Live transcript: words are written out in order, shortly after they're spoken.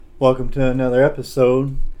Welcome to another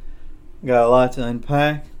episode. Got a lot to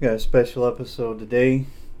unpack. Got a special episode today.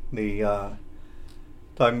 Talking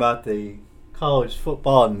about the college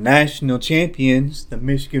football national champions, the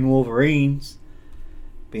Michigan Wolverines.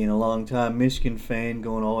 Being a long-time Michigan fan,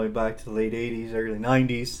 going all the way back to the late 80s, early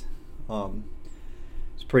 90s.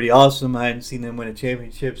 It's pretty awesome. I hadn't seen them win a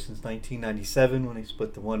championship since 1997 when they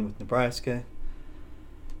split the one with Nebraska.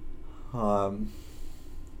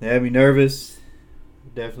 They had me nervous.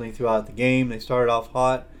 Definitely throughout the game. They started off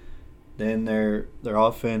hot. Then their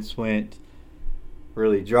offense went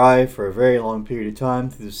really dry for a very long period of time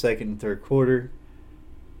through the second and third quarter.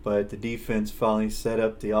 But the defense finally set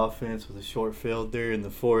up the offense with a short field there in the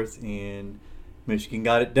fourth, and Michigan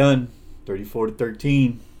got it done,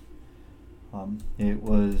 34-13. It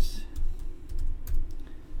was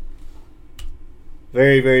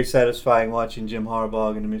very, very satisfying watching Jim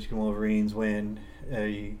Harbaugh and the Michigan Wolverines win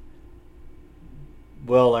a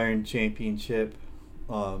well-earned championship.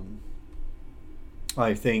 I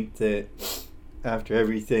think that after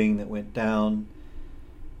everything that went down,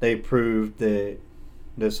 they proved that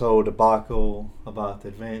this whole debacle about the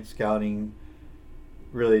advanced scouting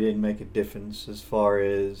really didn't make a difference as far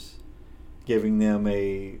as giving them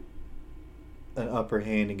an upper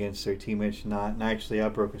hand against their teammates or not. And actually, I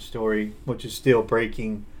broke a story, which is still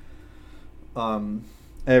breaking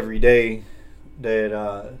every day,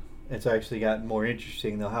 that it's actually gotten more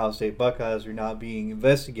interesting. The Ohio State Buckeyes are now being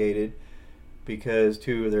investigated because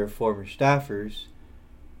two of their former staffers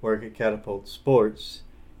work at Catapult Sports,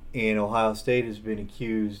 and Ohio State has been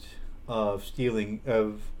accused of stealing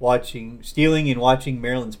and watching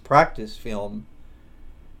Maryland's practice film,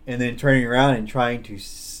 and then turning around and trying to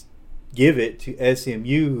give it to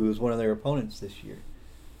SMU, who was one of their opponents this year.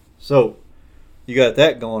 So you got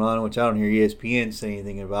that going on, which I don't hear ESPN say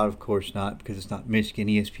anything about. Of course not, because it's not Michigan.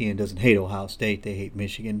 ESPN doesn't hate Ohio State. They hate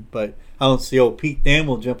Michigan. But I don't see old Pete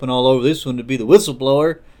Thamel jumping all over this one to be the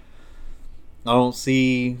whistleblower. I don't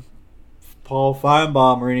see Paul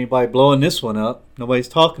Feinbaum or anybody blowing this one up. Nobody's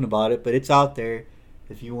talking about it, but it's out there.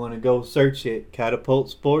 If you want to go search it, Catapult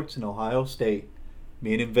Sports in Ohio State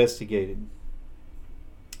being investigated.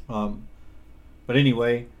 But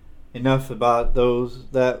anyway, enough about those.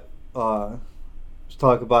 Let's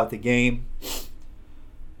talk about the game.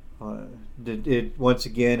 It once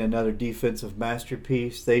again another defensive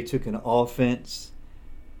masterpiece. They took an offense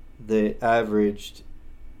that averaged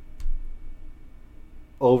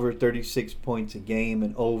over 36 points a game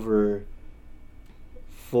and over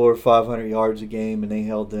 400 or 500 yards a game, and they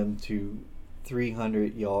held them to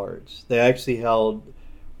 300 yards. They actually held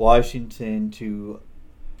Washington to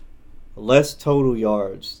less total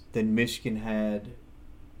yards than Michigan had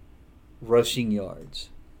rushing yards.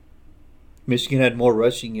 Michigan had more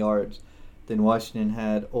rushing yards than Washington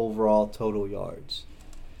had overall total yards.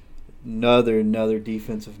 Another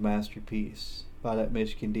defensive masterpiece by that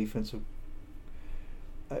Michigan defensive.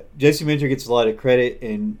 Jesse Minter gets a lot of credit,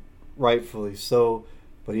 and rightfully so,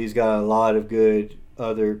 but he's got a lot of good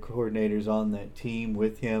other coordinators on that team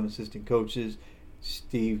with him, assistant coaches.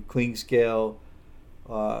 Steve Klingscale,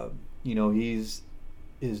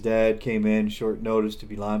 his dad came in short notice to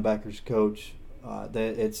be linebackers coach.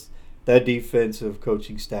 That defensive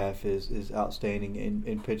coaching staff is outstanding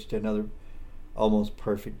and pitched another almost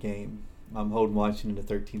perfect game. I'm holding Washington to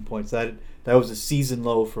 13 points. That was a season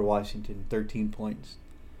low for Washington, 13 points.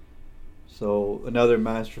 So another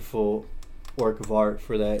masterful work of art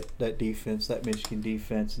for that defense, that Michigan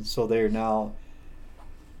defense. And so they're now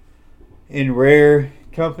in rare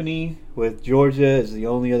company with Georgia as the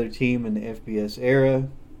only other team in the FBS era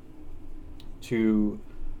to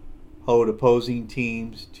hold opposing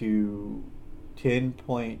teams to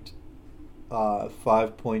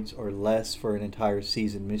 10.5 points or less for an entire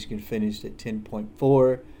season. Michigan finished at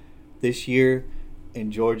 10.4 this year,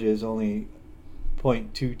 and Georgia is only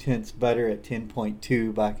 0.2 tenths better at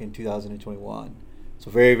 10.2 back in 2021.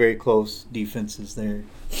 So very, very close defenses there.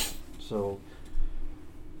 So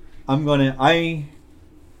I knew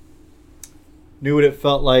what it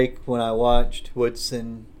felt like when I watched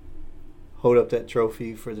Woodson hold up that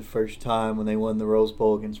trophy for the first time when they won the Rose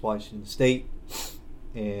Bowl against Washington State,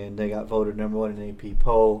 and they got voted number one in the AP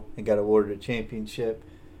poll and got awarded a championship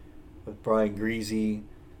with Brian Greasy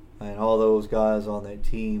and all those guys on that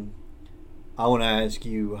team. I want to ask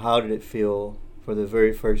you, how did it feel for the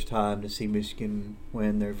very first time to see Michigan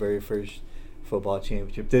win their very first football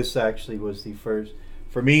championship? This actually was the first.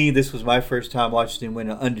 For me, this was my first time watching them win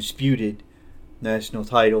an undisputed national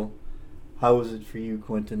title. How was it for you,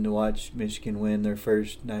 Quentin, to watch Michigan win their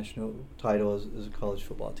first national title as a college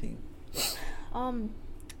football team?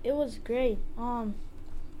 It was great.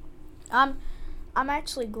 I'm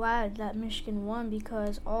actually glad that Michigan won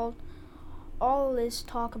because all this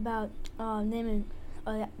talk about about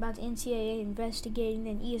the NCAA investigating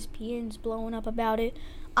and ESPN's blowing up about it.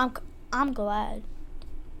 I'm I'm glad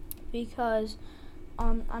because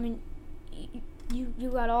I mean you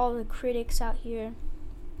got all the critics out here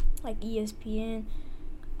like ESPN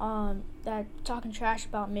that talking trash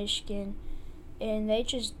about Michigan, and they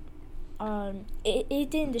just it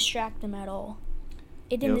didn't distract them at all.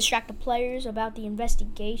 It didn't Yep. distract the players about the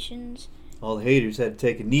investigations. All the haters had to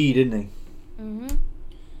take a knee, didn't they? Mhm.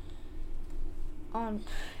 Um,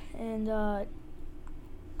 and I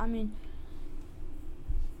mean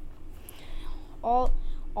all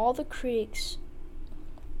all the critics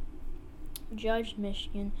judged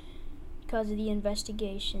Michigan because of the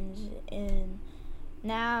investigations, and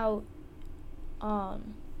now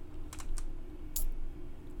um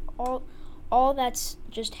all all that's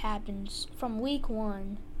just happens from week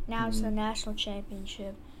one. Now it's the Mm-hmm. national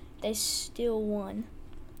championship. They still won.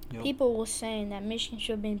 Yep. People were saying that Michigan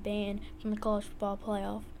should have been banned from the college football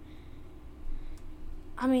playoff.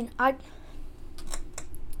 I mean, I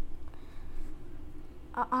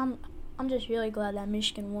I'm just really glad that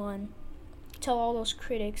Michigan won. Tell all those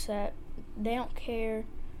critics that they don't care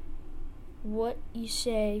what you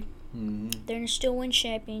say. Mm-hmm. They're gonna still win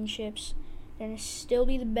championships. They're gonna still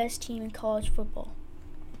be the best team in college football.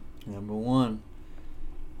 Number one.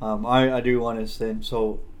 I do want to say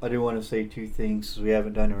two things 'cause we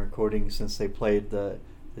haven't done a recording since they played the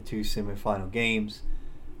two semifinal games.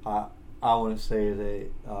 I I want to say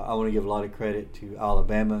that I want to give a lot of credit to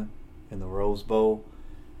Alabama in the Rose Bowl.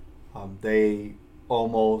 They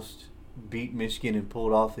almost beat Michigan and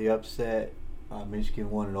pulled off the upset.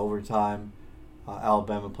 Michigan won in overtime.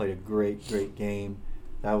 Alabama played a great game.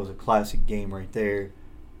 That was a classic game right there.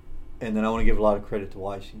 And then I want to give a lot of credit to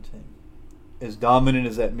Washington. As dominant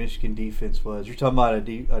as that Michigan defense was, you're talking about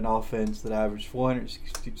an offense that averaged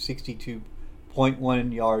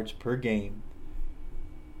 462.1 yards per game,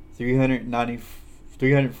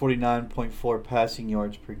 349.4 passing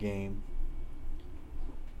yards per game,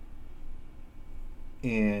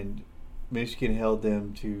 and Michigan held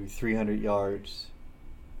them to 300 yards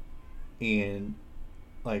and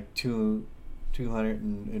like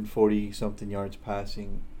 240 something yards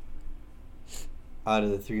passing out of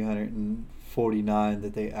the 349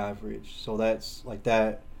 that they averaged. So that's like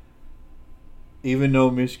that. Even though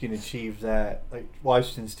Michigan achieved that, like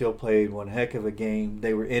Washington still played one heck of a game.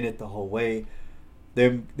 They were in it the whole way.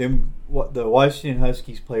 The Washington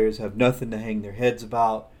Huskies players have nothing to hang their heads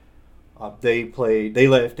about. They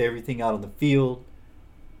left everything out on the field.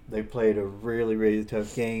 They played a really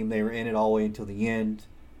tough game. They were in it all the way until the end.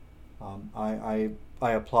 I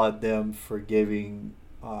applaud them for giving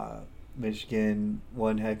Michigan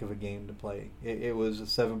one heck of a game to play. It was a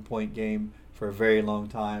 7-point game for a very long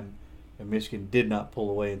time, and Michigan did not pull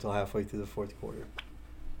away until halfway through the fourth quarter.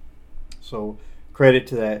 So credit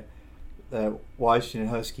to that Washington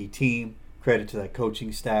Husky team. Credit to that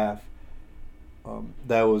coaching staff.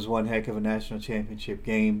 That was one heck of a national championship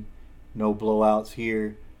game. No blowouts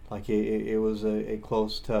here. Like it was a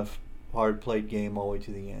close, tough, hard played game all the way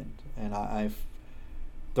to the end, and I've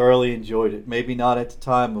thoroughly enjoyed it. Maybe not at the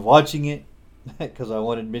time of watching it because I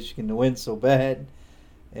wanted Michigan to win so bad,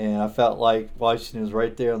 and I felt like Washington was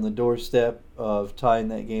right there on the doorstep of tying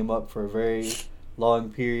that game up for a very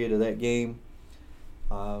long period of that game.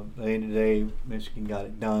 At the end of the day, Michigan got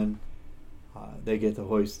it done. They get to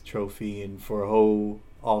hoist the trophy, and for a whole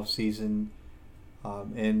off season,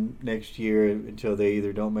 and next year until they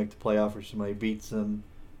either don't make the playoff or somebody beats them,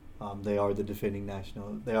 they are the defending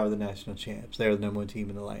national. They are the national champs. They are the number one team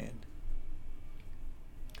in the land.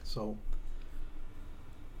 So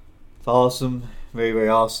it's awesome, very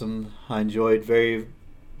awesome. I enjoyed very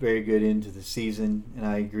good into the season, and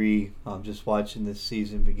I agree. Just watching this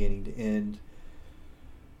season beginning to end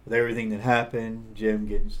with everything that happened, Jim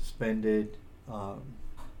getting suspended,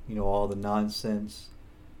 all the nonsense,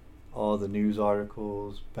 all the news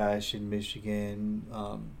articles bashing Michigan,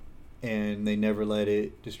 and they never let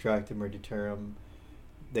it distract them or deter them.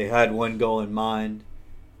 They had one goal in mind,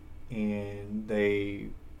 and they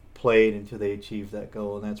played until they achieved that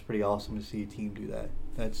goal, and that's pretty awesome to see a team do that.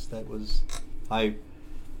 I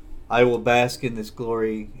I will bask in this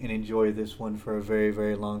glory and enjoy this one for a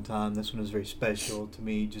very long time. This one is very special to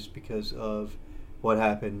me just because of what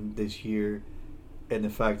happened this year and the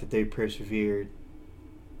fact that they persevered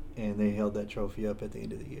and they held that trophy up at the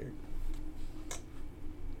end of the year.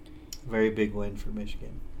 Very big win for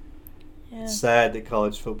Michigan. Yeah. It's sad that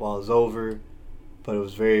college football is over, but it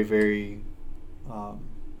was very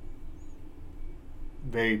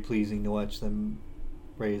pleasing to watch them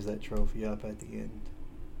raise that trophy up at the end.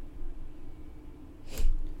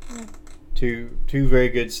 Yeah. Two very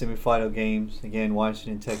good semifinal games. Again,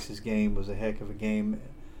 Washington-Texas game was a heck of a game.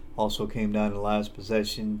 Also came down to the last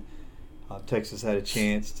possession. Texas had a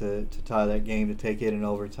chance to tie that game, to take it in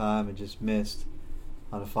overtime, and just missed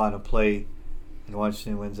on the final play. And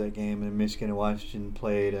Washington wins that game. And Michigan and Washington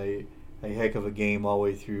played a heck of a game all the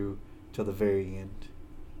way through till the very end.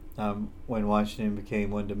 When Washington became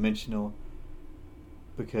one-dimensional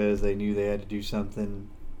because they knew they had to do something.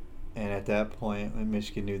 And at that point, when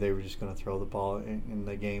Michigan knew they were just going to throw the ball, and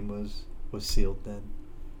the game was sealed then.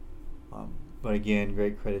 But again,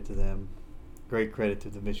 great credit to them. Great credit to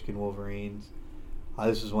the Michigan Wolverines.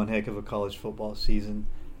 This was one heck of a college football season.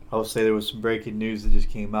 I will say there was some breaking news that just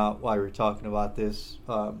came out while we were talking about this.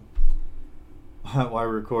 While we're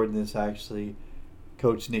recording this, actually,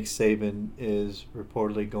 Coach Nick Saban is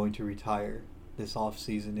reportedly going to retire this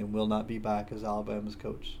offseason and will not be back as Alabama's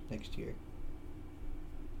coach next year.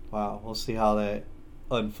 Wow, we'll see how that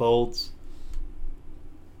unfolds.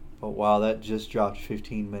 But wow, that just dropped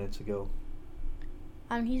 15 minutes ago.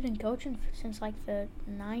 He's been coaching since like the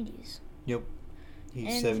 90s. Yep.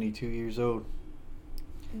 He's 72 years old.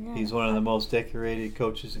 Yeah, He's one of the most decorated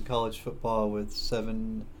coaches in college football with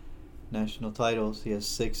 7 national titles. He has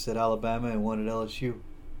 6 at Alabama and 1 at LSU.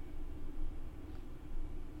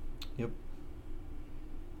 Yep.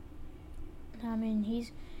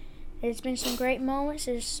 There's been some great moments.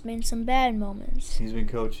 There's been some bad moments. He's been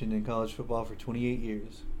coaching in college football for 28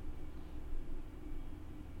 years.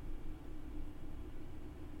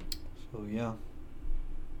 So, yeah.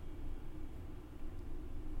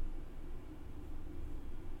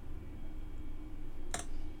 So,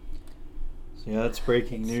 yeah, that's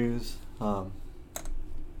breaking news. Man.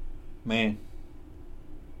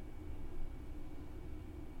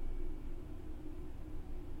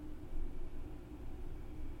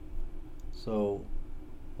 So,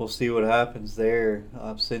 we'll see what happens there.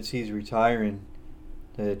 Since he's retiring,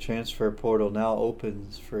 the transfer portal now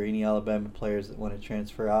opens for any Alabama players that want to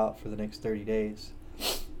transfer out for the next 30 days.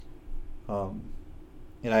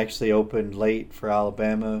 It actually opened late for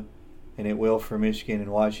Alabama, and it will for Michigan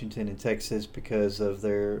and Washington and Texas because of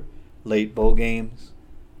their late bowl games.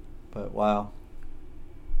 But wow.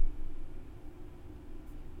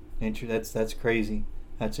 That's crazy.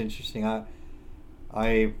 That's interesting.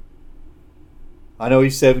 I know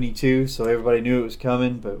he's 72, so everybody knew it was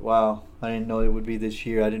coming, but wow, I didn't know it would be this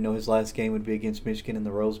year. I didn't know his last game would be against Michigan in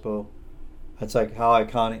the Rose Bowl. That's like, how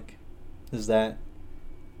iconic is that?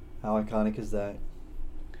 How iconic is that?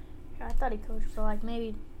 I thought he coached for like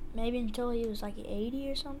maybe until he was like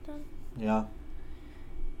 80 or something. Yeah.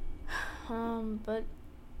 But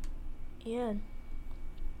yeah.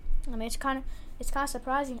 It's kind of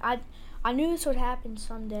surprising. I knew this would happen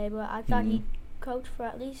someday, but I thought he'd coach for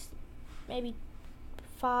at least maybe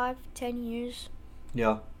 5-10 years.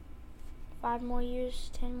 Yeah. 5 more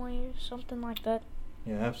years, 10 more years, something like that.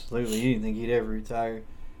 Yeah, absolutely. You didn't think he'd ever retire.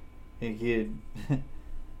 I think he'd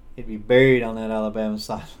be buried on that Alabama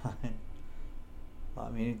sideline.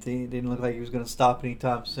 I mean, it didn't look like he was going to stop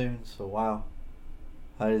anytime soon. So wow,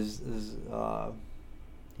 he's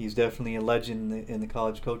definitely a legend in the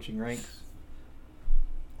college coaching ranks.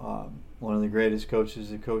 One of the greatest coaches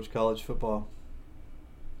to coach college football.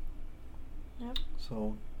 Yep.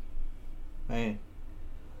 So, man.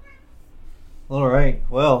 All right.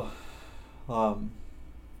 Well, let's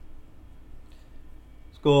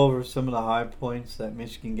go over some of the high points that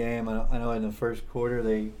Michigan game. I know in the first quarter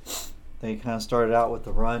they kind of started out with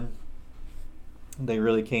the run. They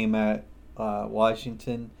really came at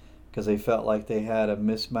Washington because they felt like they had a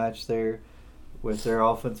mismatch there with their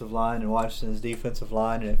offensive line and Washington's defensive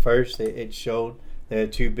line. And at first it showed. They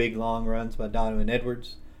had 2 big long runs by Donovan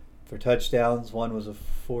Edwards for touchdowns. One was a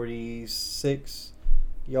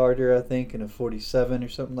 46-yarder, I think, and a 47 or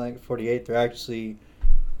something like 48. They're actually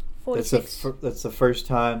 46. That's the first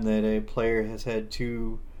time that a player has had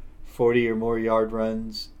 2 40 or more yard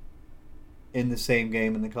runs in the same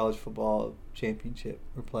game in the college football championship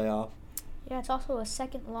or playoff. Yeah, it's also a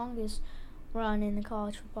second longest run in the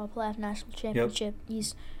college football playoff national championship. Yep.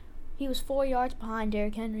 He was 4 yards behind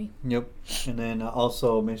Derrick Henry. Yep. And then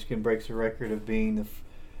also Michigan breaks a record of being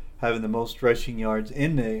having the most rushing yards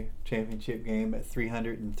in the championship game at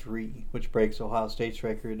 303, which breaks Ohio State's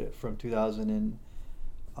record from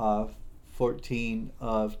 2014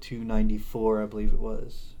 of 294, I believe it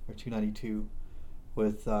was, or 292,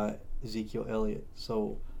 with Ezekiel Elliott.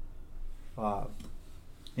 So, yeah,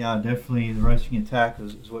 definitely the rushing attack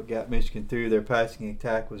is what got Michigan through. Their passing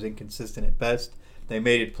attack was inconsistent at best. They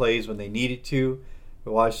made it plays when they needed to,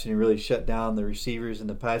 But Washington really shut down the receivers in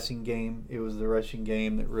the passing game. It was the rushing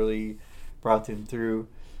game that really brought them through.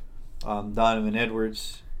 Donovan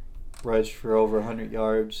Edwards rushed for over 100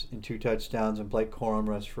 yards and 2 touchdowns, and Blake Corum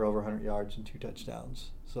rushed for over 100 yards and 2 touchdowns.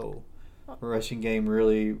 So the rushing game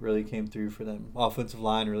really, really came through for them. Offensive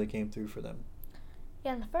line really came through for them.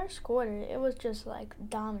 Yeah, in the first quarter, it was just like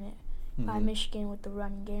dominant by Michigan with the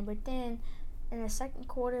running game. But then in the second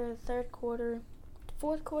quarter, third quarter,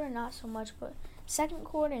 fourth quarter, not so much. But second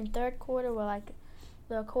quarter and third quarter were like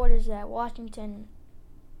the quarters that Washington,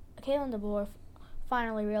 Kalen DeBoer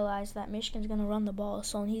finally realized that Michigan's going to run the ball.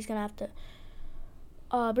 So he's going to have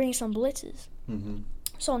to bring some blitzes.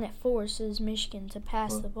 So that forces Michigan to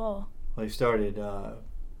pass the ball. Well, he started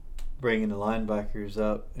bringing the linebackers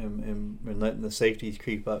up and letting the safeties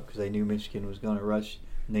creep up because they knew Michigan was going to rush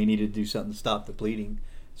and they needed to do something to stop the bleeding.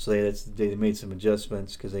 So they made some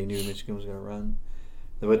adjustments because they knew Michigan was going to run.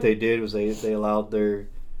 And what they did was they allowed their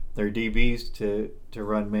DBs to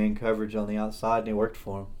run man coverage on the outside, and it worked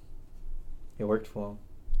for them. It worked for them.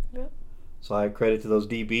 Yep. So I credit to those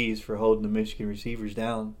DBs for holding the Michigan receivers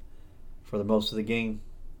down for the most of the game.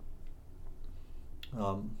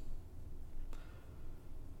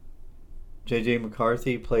 J.J.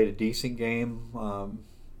 McCarthy played a decent game.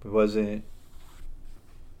 It wasn't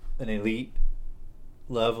an elite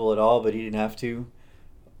level at all, but he didn't have to.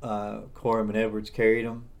 Corum and Edwards carried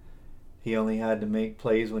him. He only had to make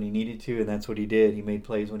plays when he needed to, and that's what he did. He made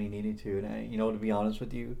plays when he needed to. And, to be honest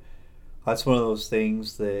with you, that's one of those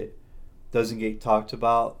things that doesn't get talked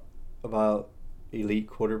about elite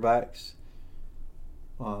quarterbacks.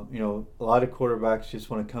 A lot of quarterbacks just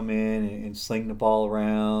want to come in and sling the ball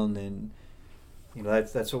around, and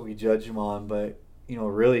that's what we judge them on. But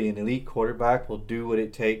really, an elite quarterback will do what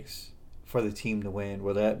it takes for the team to win.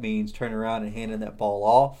 Whether that means turning around and handing that ball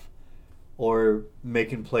off, or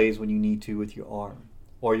making plays when you need to with your arm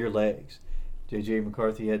or your legs. J.J.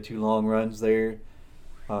 McCarthy had 2 long runs there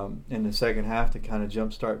in the second half to kind of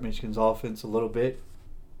jumpstart Michigan's offense a little bit.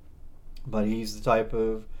 But he's the type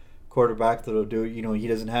of quarterback that'll do it. He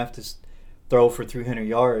doesn't have to throw for 300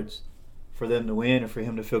 yards for them to win or for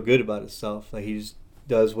him to feel good about himself. Like, he just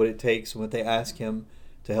does what it takes and what they ask him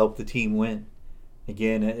to help the team win.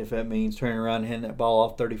 Again, if that means turning around and handing that ball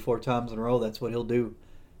off 34 times in a row, that's what he'll do.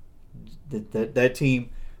 That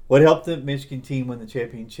team, what helped the Michigan team win the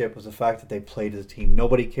championship was the fact that they played as a team.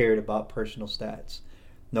 Nobody cared about personal stats.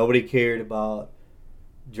 Nobody cared about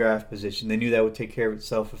draft position. They knew that would take care of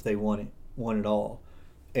itself if they won it all.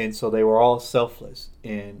 And so they were all selfless.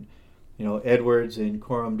 And, Edwards and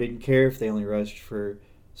Corum didn't care if they only rushed for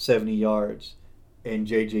 70 yards and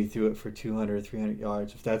JJ threw it for 200 or 300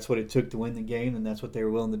 yards. If that's what it took to win the game, then that's what they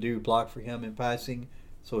were willing to do, block for him in passing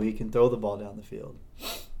so he can throw the ball down the field.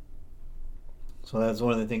 So that's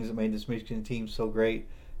one of the things that made this Michigan team so great,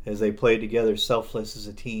 as they played together selfless as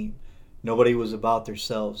a team. Nobody was about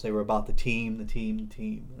themselves. They were about the team, the team, the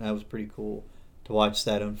team. And that was pretty cool to watch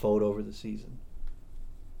that unfold over the season.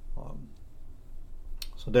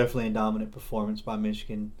 So definitely a dominant performance by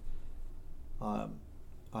Michigan.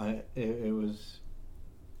 It was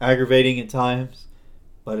aggravating at times,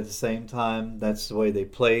 but at the same time, that's the way they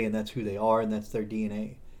play, and that's who they are, and that's their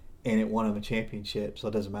DNA. And it won them a championship, so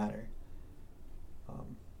it doesn't matter.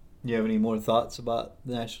 You have any more thoughts about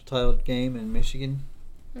the national title game in Michigan?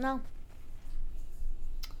 No.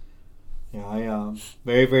 Yeah,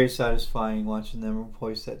 very, very satisfying watching them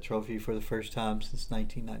hoist that trophy for the first time since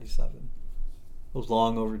 1997. It was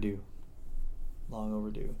long overdue. Long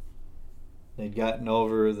overdue. They'd gotten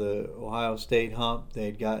over the Ohio State hump.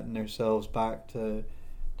 They'd gotten themselves back to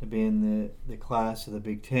being the class of the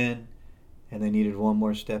Big Ten, and they needed one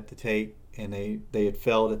more step to take, and they had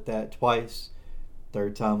failed at that twice.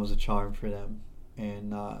 Third time was a charm for them,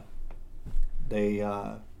 and they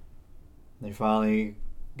finally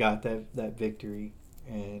got that victory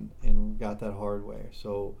and got that hard way.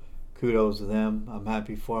 So kudos to them. I'm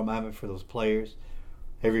happy for them. I'm happy for those players.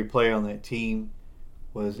 Every player on that team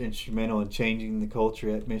was instrumental in changing the culture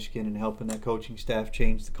at Michigan and helping that coaching staff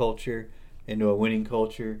change the culture into a winning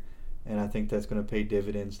culture, and I think that's going to pay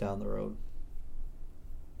dividends down the road.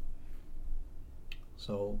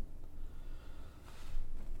 So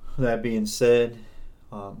that being said,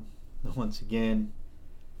 once again,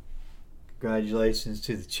 congratulations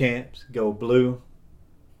to the champs. Go Blue.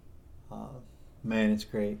 Man, it's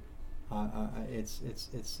great.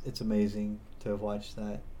 It's amazing to have watched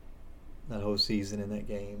that whole season in that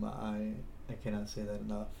game. I cannot say that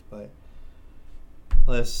enough. But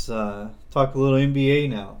let's talk a little NBA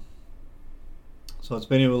now. So it's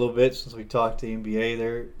been a little bit since we talked to NBA.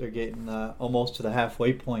 They're getting almost to the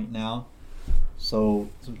halfway point now. So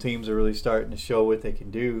some teams are really starting to show what they can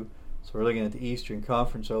do. So we're looking at the Eastern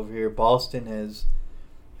Conference over here. Boston has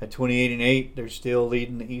at 28-8. They're still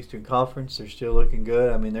leading the Eastern Conference. They're still looking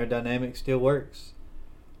good. I mean, their dynamic still works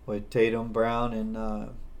with Tatum, Brown, and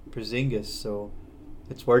Porzingis. So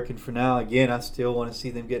it's working for now. Again, I still want to see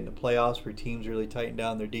them get in the playoffs where teams really tighten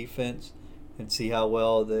down their defense and see how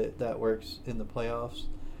well that works in the playoffs.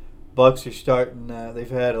 Bucks are starting. They've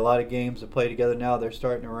had a lot of games to play together now. They're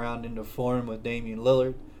starting to round into form with Damian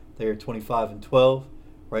Lillard. They're 25-12,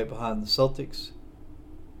 right behind the Celtics.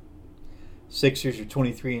 Sixers are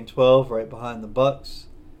 23-12, right behind the Bucks.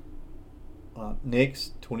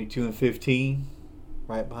 Knicks 22-15,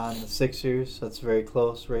 right behind the Sixers. That's a very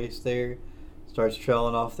close race there. Starts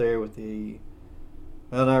trailing off there with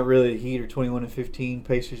not really. The Heat are 21-15.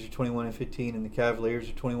 Pacers are 21-15, and the Cavaliers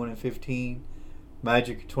are 21-15.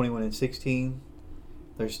 Magic are 21-16.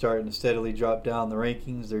 They're starting to steadily drop down the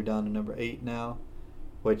rankings. They're down to number 8 now,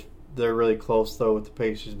 which they're really close though with the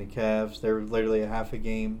Pacers and the Cavs. They're literally a half a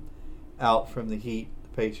game out from the Heat, the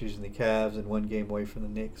Pacers and the Cavs, and 1 game away from the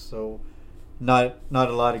Knicks. So not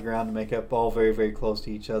a lot of ground to make up. All very, very close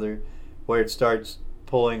to each other. Where it starts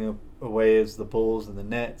pulling away is the Bulls and the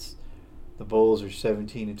Nets. The Bulls are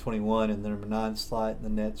 17-21 in the number 9 slot, and the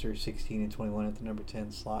Nets are 16-21 at the number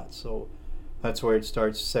 10 slot. So that's where it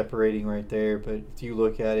starts separating right there. But if you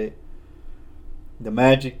look at it, the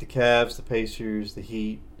Magic, the Cavs, the Pacers, the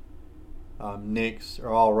Heat, Knicks are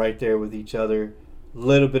all right there with each other. A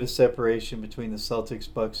little bit of separation between the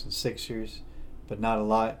Celtics, Bucks, and Sixers, but not a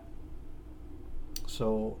lot.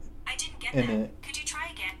 So I didn't get that. Could you try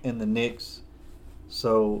again? In the Knicks,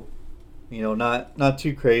 so not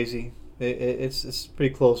too crazy. It's a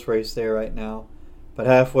pretty close race there right now. But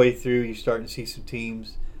halfway through, you're starting to see some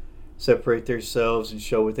teams separate themselves and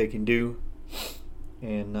show what they can do,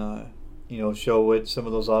 and show what some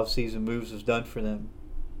of those off-season moves have done for them.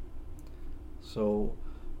 So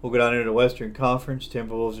we'll go down into the Western Conference.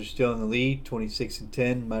 Timberwolves are still in the lead,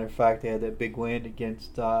 26-10. Matter of fact, they had that big win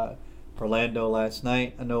against Orlando last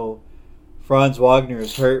night. I know Franz Wagner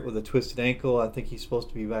is hurt with a twisted ankle. I think he's supposed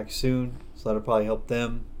to be back soon, so that'll probably help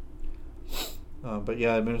them. But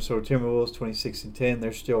yeah, Minnesota Timberwolves 26-10.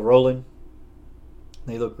 They're still rolling.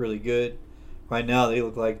 They look really good. Right now, they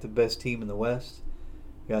look like the best team in the West.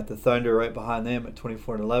 You got the Thunder right behind them at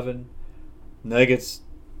 24-11. Nuggets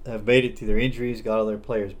have made it through their injuries, got all their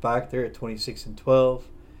players back there at 26-12.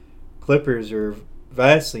 Clippers are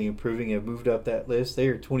vastly improving, have moved up that list. They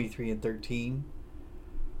are 23-13.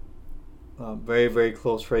 Very, very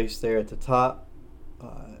close race there at the top.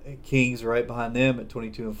 Kings are right behind them at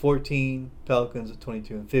 22-14. Pelicans at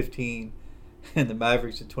 22-15. And the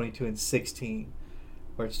Mavericks at 22-16.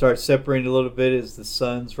 Where it starts separating a little bit is the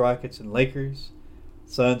Suns, Rockets, and Lakers.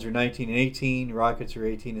 Suns are 19-18, Rockets are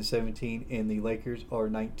 18-17, and the Lakers are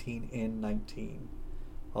 19-19,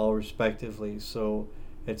 all respectively. So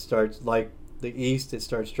it starts like the East. It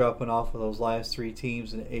starts dropping off of those last 3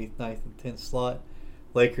 teams in the 8th, 9th, and 10th slot.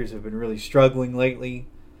 Lakers have been really struggling lately.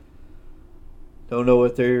 Don't know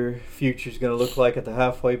what their future is going to look like at the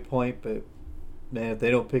halfway point, but man, if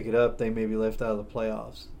they don't pick it up, they may be left out of the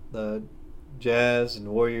playoffs. The Jazz and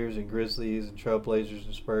Warriors and Grizzlies and Trailblazers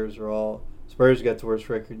and Spurs are all. Spurs got the worst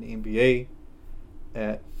record in the NBA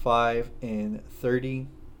at 5-30.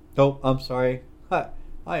 Oh, I'm sorry. I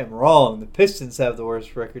am wrong. The Pistons have the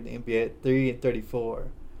worst record in the NBA at 3-34.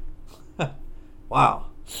 Wow.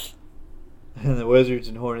 And the Wizards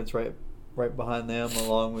and Hornets right behind them,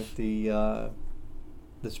 along with the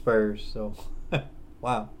Spurs. So,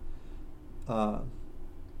 wow.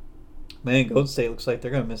 Man, Golden State looks like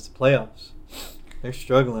they're going to miss the playoffs. They're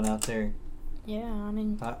struggling out there. Yeah, I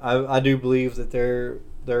mean, I do believe that their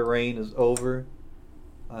reign is over.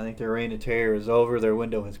 I think their reign of terror is over. Their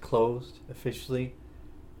window has closed officially.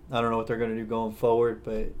 I don't know what they're going to do going forward,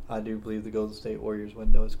 but I do believe the Golden State Warriors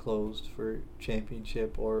window is closed for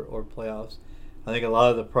championship or playoffs. I think a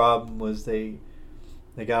lot of the problem was they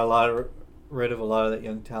got rid of a lot of that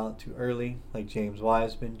young talent too early, like James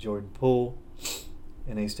Wiseman, Jordan Poole,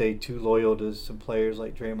 and they stayed too loyal to some players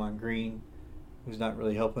like Draymond Green, who's not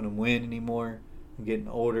really helping them win anymore and getting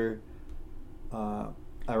older. I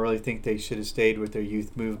really think they should have stayed with their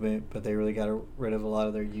youth movement, but they really got rid of a lot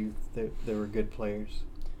of their youth. They were good players.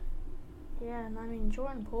 Yeah, and I mean,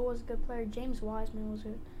 Jordan Poole was a good player. James Wiseman was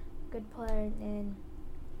a good player, and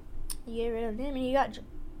you get rid of them, and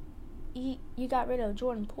you got rid of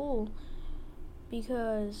Jordan Poole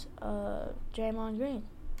because of Draymond Green.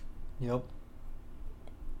 Yep.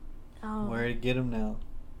 Where to get him now?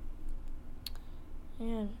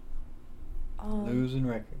 Yeah. Losing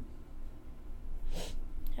record.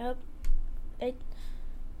 Yep.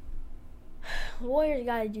 Warriors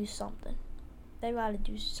got to do something. They got to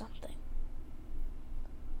do something.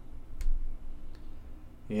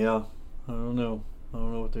 Yeah, I don't know. I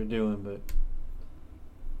don't know what they're doing, but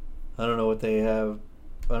I don't know what they have.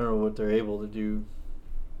 I don't know what they're able to do,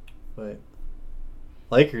 but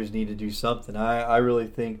Lakers need to do something. I really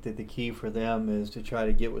think that the key for them is to try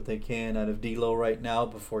to get what they can out of D'Lo right now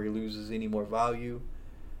before he loses any more value.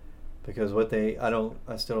 Because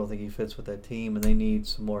I still don't think he fits with that team, and they need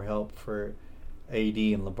some more help for AD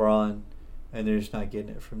and LeBron, and they're just not getting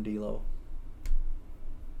it from D'Lo.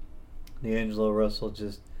 D'Angelo Russell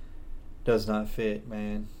just does not fit,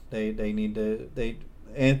 man. They need to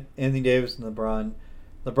Anthony Davis and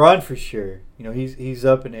LeBron for sure. You know, he's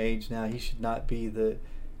up in age now. He should not be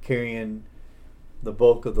carrying the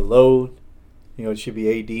bulk of the load. You know, it should be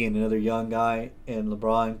AD and another young guy, and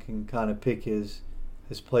LeBron can kind of pick his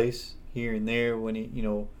place here and there when he, you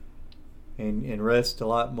know, and rest a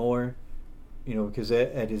lot more. You know, because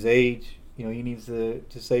at his age, you know, he needs to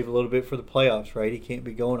save a little bit for the playoffs, right? He can't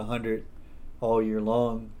be going 100 all year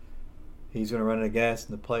long. He's going to run out of gas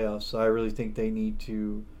in the playoffs. So I really think they need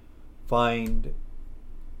to find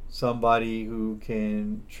somebody who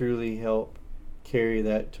can truly help carry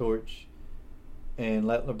that torch and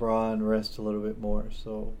let LeBron rest a little bit more.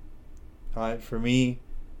 So, for me,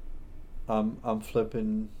 I'm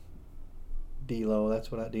flipping D'Lo.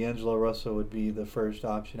 That's what D'Angelo Russell would be the first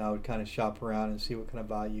option. I would kind of shop around and see what kind of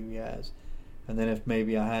value he has, and then if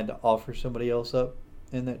maybe I had to offer somebody else up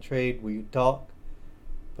in that trade, we would talk.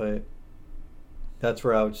 But that's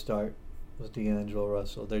where I would start with D'Angelo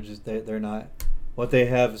Russell. They're not what they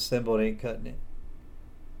have assembled ain't cutting it.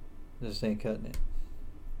 Just ain't cutting it.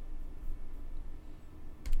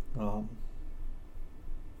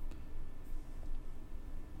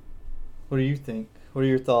 What do you think? What are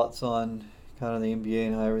your thoughts on kind of the NBA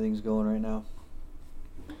and how everything's going right now?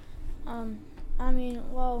 I mean,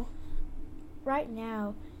 well, right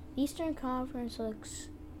now, Eastern Conference looks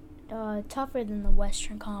tougher than the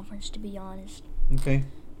Western Conference, to be honest. Okay.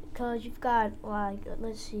 Because you've got, like,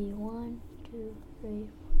 let's see, 1, 2, 3,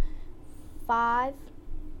 4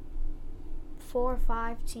 or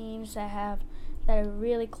 5 teams that are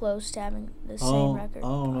really close to having the same record. I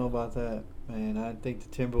don't know about that, man. I think the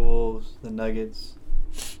Timberwolves, the Nuggets,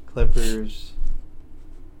 Clippers.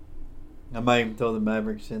 I might even throw the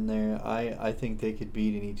Mavericks in there. I think they could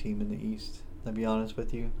beat any team in the East. To be honest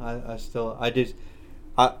with you, I'm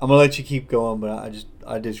gonna let you keep going, but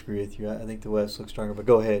I disagree with you. I think the West looks stronger. But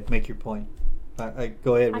go ahead, make your point.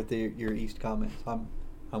 Go ahead with your East comments.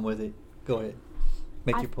 I'm with it. Go ahead,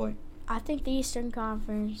 make your point. I think the Eastern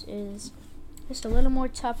Conference is just a little more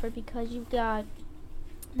tougher because you've got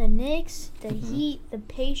the Knicks, the Heat, the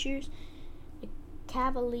Pacers, the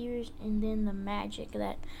Cavaliers, and then the Magic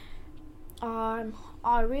that are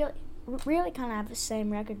really kind of have the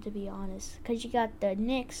same record, to be honest. Because you got the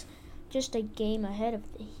Knicks just a game ahead of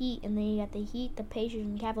the Heat, and then you got the Heat, the Pacers,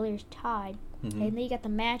 and Cavaliers tied, and then you got the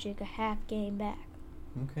Magic a half game back.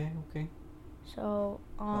 Okay. So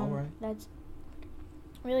all right. That's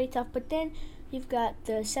really tough. But then you've got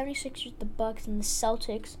the 76ers, the Bucks, and the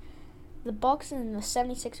Celtics. The Bucks and the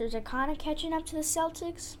 76ers are kind of catching up to the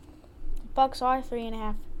Celtics. The Bucks are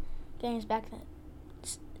 3.5 games back then.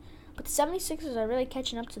 But the 76ers are really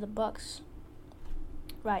catching up to the Bucks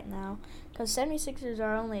right now. Because 76ers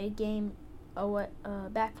are only a game away,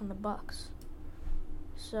 back from the Bucks.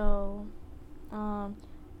 So, well,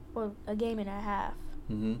 a game and a half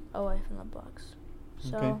away from the Bucks.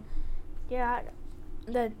 So, yeah,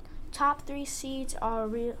 the top 3 seeds are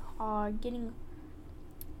getting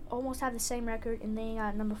almost have the same record, and then you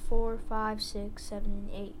got number 4, 5, 6, 7, and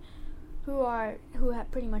 8, who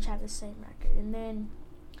pretty much have the same record. And then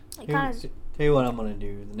tell you what I'm gonna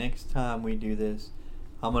do. The next time we do this,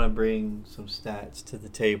 I'm gonna bring some stats to the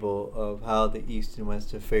table of how the East and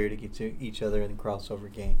West have fared against each other in the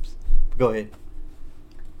crossover games. But go ahead.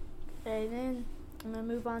 Okay, then I'm gonna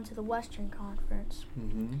move on to the Western Conference.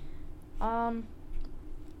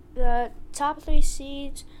 The top 3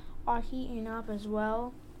 seeds are heating up as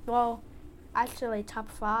well. Well, actually, top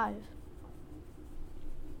 5.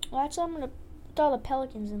 Well, actually, I'm going to throw the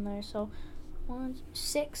Pelicans in there. So,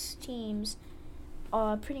 6 teams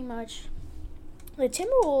are pretty much... The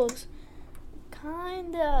Timberwolves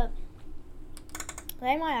kind of...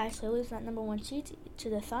 They might actually lose that number 1 seed to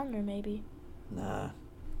the Thunder, maybe. Nah.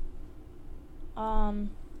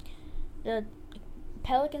 The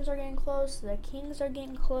Pelicans are getting close. The Kings are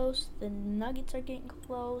getting close. The Nuggets are getting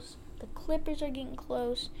close. The Clippers are getting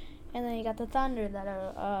close. And then you got the Thunder that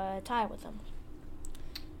are tied with them.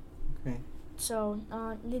 Okay. So,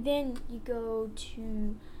 then you go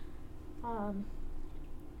to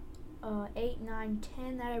 8, 9,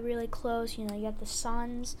 10 that are really close. You got the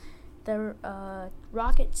Suns, the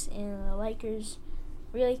Rockets, and the Lakers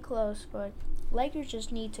really close. But Lakers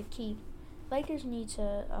just need to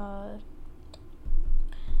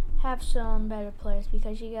have some better players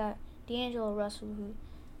because you got D'Angelo Russell who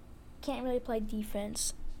can't really play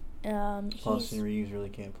defense. Austin Reeves really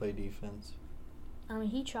can't play defense.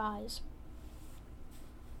 He tries.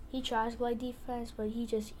 He tries to play defense, but he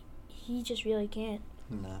just really can't.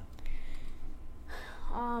 Nah.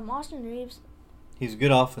 Austin Reeves. He's a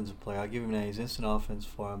good offensive player. I'll give him that. He's instant offense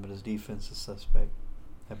for him, but his defense is suspect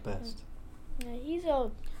at best. Yeah,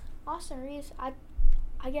 Austin Reeves.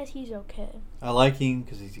 I guess he's okay. I like him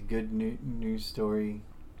because he's a good news story.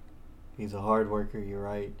 He's a hard worker. You're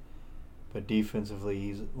right, but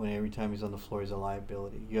defensively, every time he's on the floor, he's a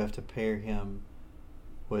liability. You have to pair him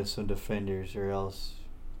with some defenders, or else,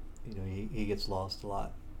 he gets lost a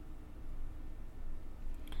lot.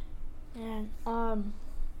 And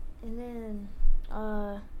then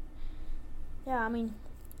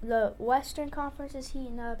the Western Conference is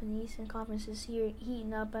heating up and the Eastern Conference is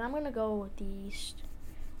heating up, but I'm gonna go with the East.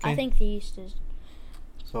 Okay. I think the East is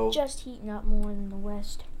just heating up more than the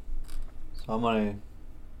West.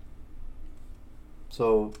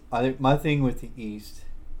 So I think my thing with the East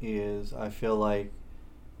is I feel like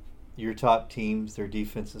your top teams, their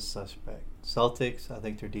defense is suspect. Celtics, I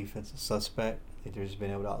think their defense is suspect. I think they're just been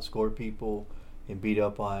able to outscore people and beat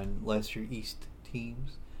up on lesser East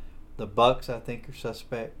teams. The Bucks, I think, are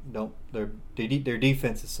suspect. Their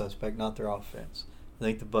defense is suspect, not their offense. I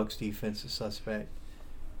think the Bucks' defense is suspect.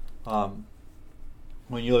 When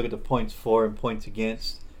you look at the points for and points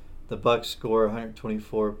against, the Bucks score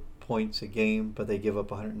 124 points a game, but they give up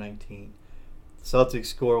 119. The Celtics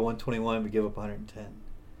score 121 but give up 110.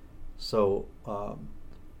 So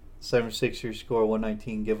 76ers score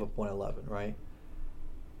 119, give up 111, right?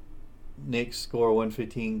 Knicks score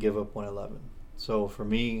 115, give up 111. So for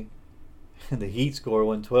me, the Heat score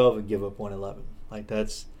 112 and give up 111. Like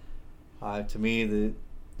that's, to me, the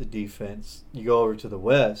defense. You go over to the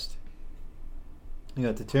West, you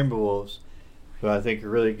got the Timberwolves, who I think are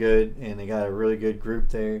really good, and they got a really good group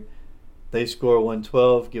there. They score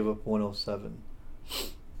 112, give up 107.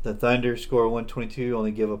 The Thunder score 122, only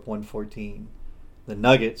give up 114. The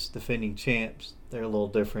Nuggets, defending champs, they're a little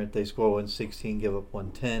different. They score 116, give up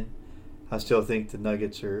 110. I still think the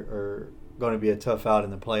Nuggets are going to be a tough out in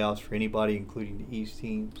the playoffs for anybody, including the East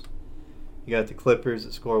teams. You got the Clippers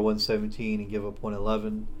that score 117 and give up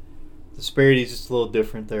 111. The disparity is just a little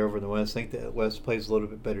different there over in the West. I think the West plays a little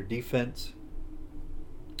bit better defense.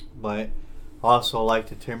 But also like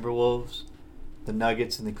the Timberwolves, the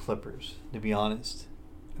Nuggets, and the Clippers, to be honest.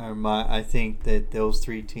 I think that those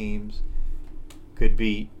three teams could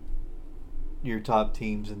beat your top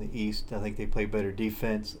teams in the East. I think they play better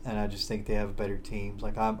defense, and I just think they have better teams.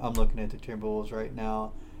 Like I'm looking at the Timberwolves right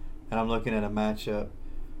now, and I'm looking at a matchup,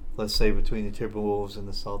 let's say, between the Timberwolves and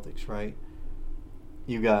the Celtics, right?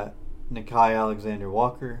 You got Nikai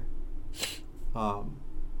Alexander-Walker.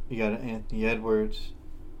 You got Anthony Edwards.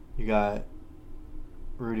 You got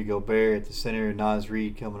Rudy Gobert at the center, Naz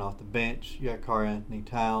Reid coming off the bench. You got Karl Anthony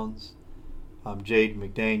Towns, Jaden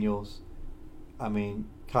McDaniels.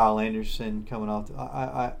 Kyle Anderson coming off.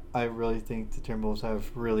 I really think the Timberwolves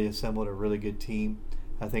have really assembled a really good team.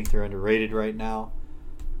 I think they're underrated right now.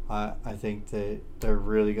 I think that they're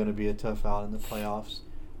really going to be a tough out in the playoffs.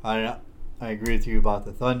 I agree with you about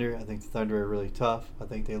the Thunder. I think the Thunder are really tough. I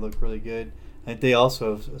think they look really good. And they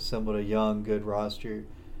also have assembled a young, good roster.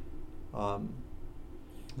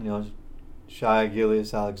 Shai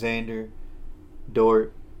Gilgeous-Alexander,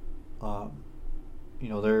 Dort.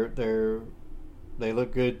 They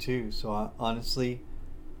look good too. So honestly,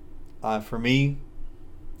 for me,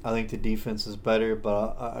 I think the defense is better,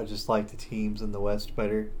 but I just like the teams in the West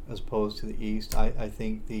better as opposed to the East. I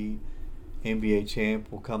think the NBA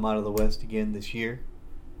champ will come out of the West again this year.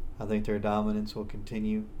 I think their dominance will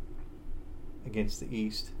continue against the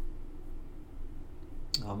East.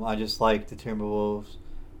 I just like the Timberwolves,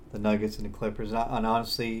 the Nuggets, and the Clippers. And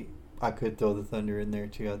honestly, I could throw the Thunder in there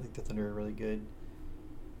too. I think the Thunder are really good.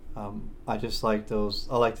 I just like those.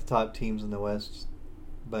 I like the top teams in the West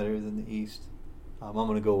better than the East. I'm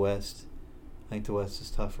going to go West. I think the West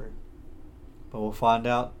is tougher. But we'll find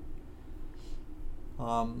out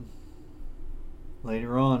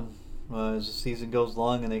later on as the season goes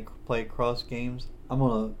along and they play cross games. I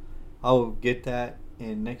will get that,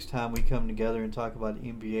 and next time we come together and talk about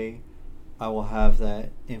the NBA, I will have that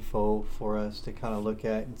info for us to kind of look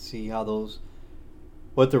at and see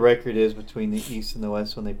what the record is between the East and the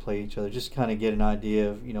West when they play each other. Just kind of get an idea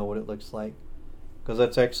of what it looks like, because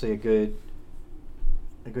that's actually a good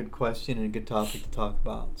a good question and a good topic to talk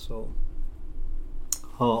about. So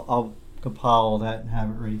I'll compile all that and have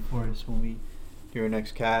it ready for us when we do our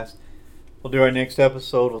next cast. We'll do our next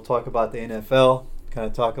episode. We'll talk about the NFL, kind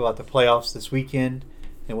of talk about the playoffs this weekend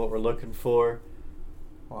and what we're looking for.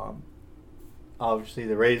 Obviously,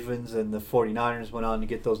 the Ravens and the 49ers went on to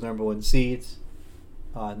get those number one seeds.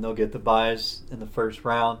 And they'll get the byes in the first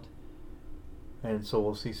round. And so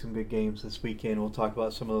we'll see some good games this weekend. We'll talk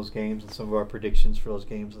about some of those games and some of our predictions for those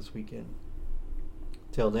games this weekend.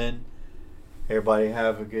 Till then, everybody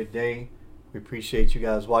have a good day. We appreciate you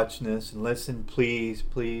guys watching this and listen. Please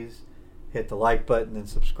hit the like button and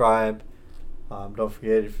subscribe. Don't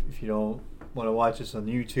forget, if you don't want to watch us on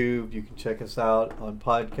YouTube, you can check us out on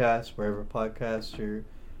podcasts, wherever podcasts are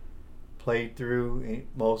played through,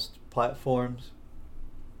 most platforms.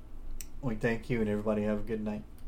 We thank you, and everybody have a good night.